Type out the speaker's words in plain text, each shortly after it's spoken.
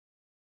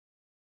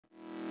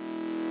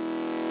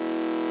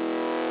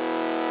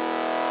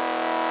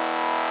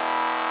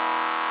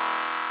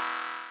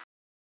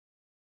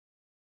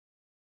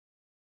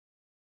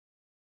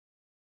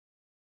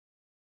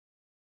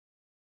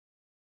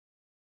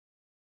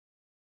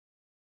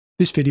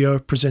This video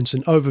presents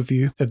an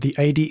overview of the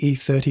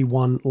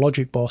ADE-31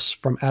 logic bus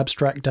from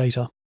Abstract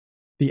Data.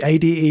 The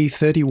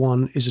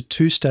ADE-31 is a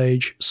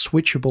two-stage,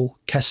 switchable,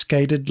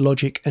 cascaded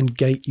logic and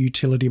gate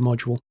utility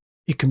module.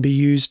 It can be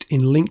used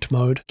in linked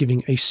mode,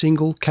 giving a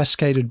single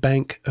cascaded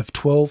bank of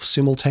 12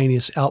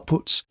 simultaneous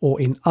outputs,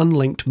 or in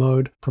unlinked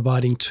mode,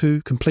 providing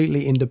two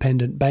completely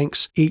independent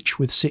banks, each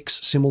with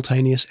 6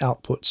 simultaneous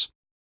outputs.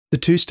 The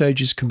two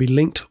stages can be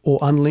linked or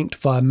unlinked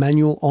via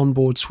manual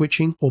onboard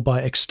switching or by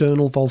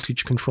external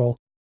voltage control.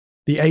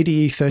 The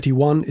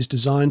ADE-31 is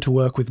designed to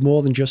work with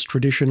more than just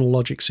traditional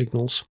logic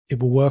signals. It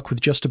will work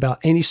with just about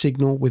any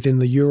signal within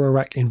the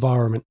Eurorack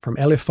environment, from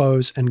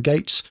LFOs and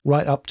gates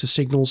right up to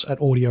signals at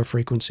audio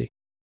frequency.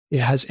 It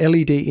has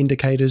LED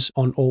indicators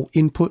on all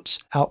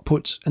inputs,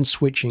 outputs, and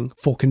switching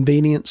for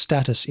convenient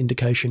status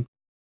indication.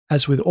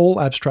 As with all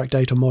Abstract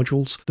Data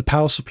modules, the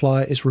power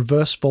supply is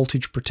reverse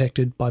voltage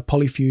protected by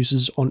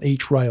polyfuses on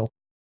each rail.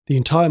 The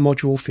entire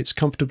module fits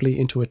comfortably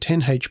into a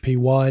 10 HP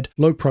wide,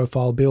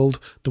 low-profile build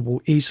that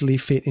will easily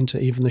fit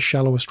into even the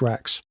shallowest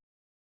racks.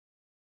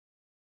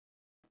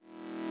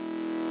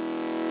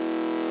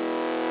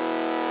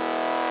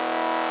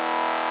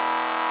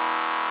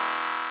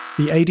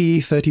 The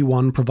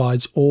ADE-31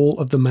 provides all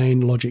of the main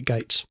logic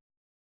gates.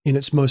 In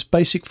its most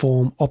basic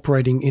form,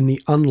 operating in the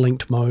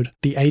unlinked mode,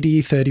 the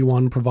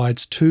ADE-31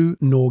 provides 2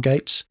 NOR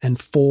gates and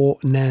 4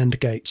 NAND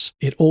gates.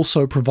 It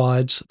also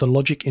provides the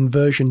logic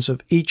inversions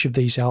of each of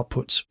these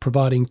outputs,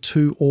 providing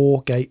 2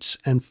 OR gates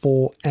and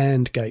 4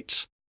 AND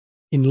gates.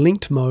 In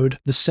linked mode,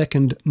 the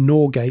second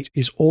NOR gate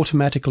is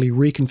automatically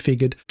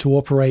reconfigured to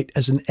operate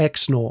as an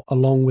XNOR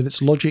along with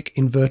its logic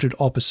inverted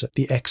opposite,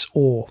 the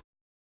XOR.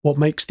 What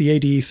makes the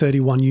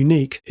ADE-31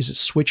 unique is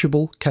its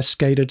switchable,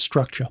 cascaded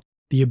structure.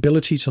 The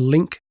ability to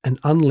link and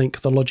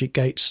unlink the logic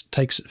gates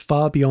takes it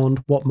far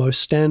beyond what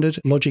most standard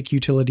logic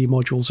utility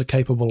modules are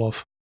capable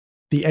of.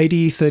 The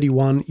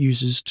ADE-31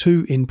 uses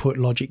 2 input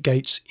logic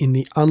gates in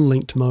the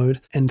unlinked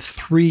mode and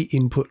 3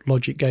 input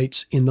logic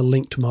gates in the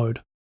linked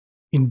mode.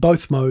 In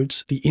both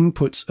modes, the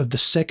inputs of the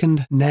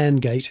second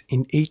NAND gate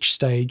in each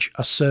stage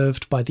are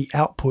served by the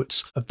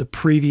outputs of the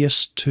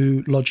previous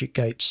 2 logic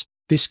gates.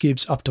 This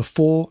gives up to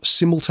 4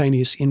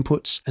 simultaneous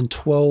inputs and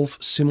 12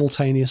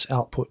 simultaneous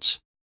outputs.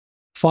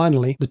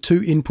 Finally, the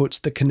 2 inputs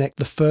that connect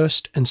the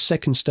first and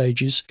second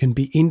stages can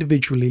be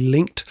individually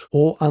linked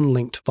or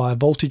unlinked via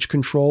voltage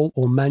control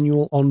or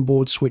manual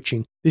onboard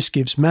switching. This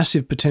gives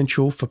massive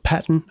potential for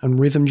pattern and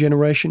rhythm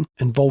generation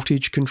and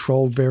voltage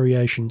control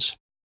variations.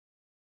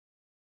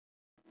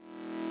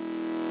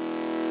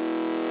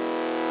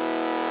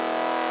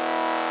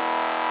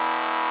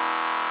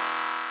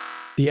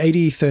 The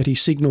ADE-30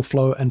 signal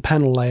flow and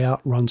panel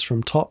layout runs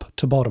from top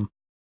to bottom.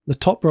 The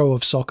top row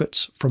of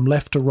sockets, from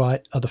left to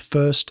right, are the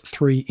first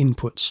 3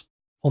 inputs.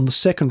 On the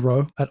second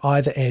row, at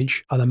either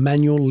edge, are the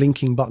manual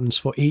linking buttons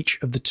for each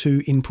of the 2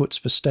 inputs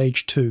for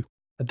stage 2.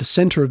 At the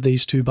center of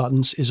these 2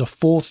 buttons is a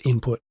 4th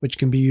input, which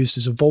can be used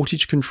as a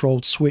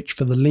voltage-controlled switch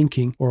for the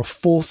linking or a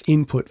 4th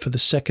input for the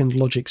second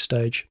logic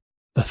stage.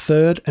 The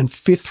 3rd and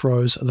 5th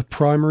rows are the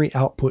primary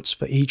outputs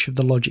for each of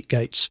the logic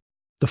gates.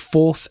 The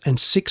 4th and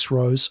 6th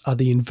rows are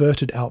the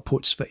inverted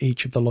outputs for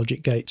each of the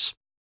logic gates.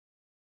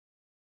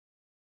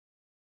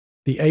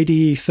 The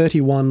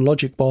ADE-31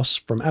 logic bus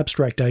from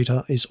Abstract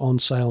Data is on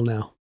sale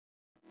now.